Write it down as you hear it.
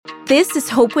This is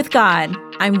Hope with God.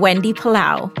 I'm Wendy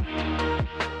Palau.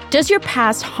 Does your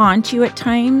past haunt you at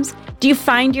times? Do you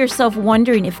find yourself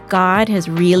wondering if God has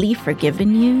really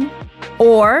forgiven you?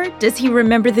 Or does he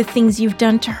remember the things you've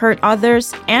done to hurt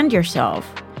others and yourself?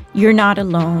 You're not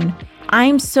alone.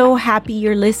 I'm so happy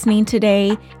you're listening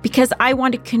today because I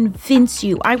want to convince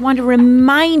you, I want to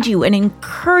remind you and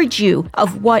encourage you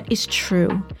of what is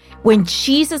true. When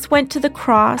Jesus went to the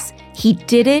cross, he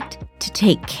did it to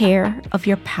take care of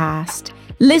your past.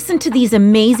 Listen to these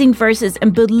amazing verses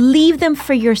and believe them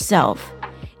for yourself.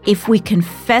 If we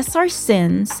confess our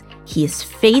sins, he is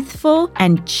faithful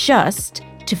and just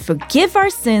to forgive our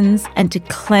sins and to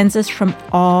cleanse us from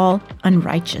all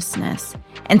unrighteousness.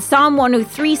 And Psalm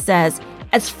 103 says,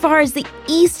 as far as the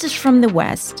east is from the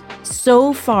west,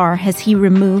 so far has he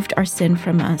removed our sin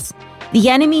from us. The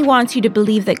enemy wants you to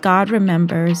believe that God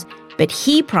remembers, but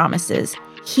he promises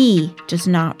he does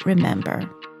not remember.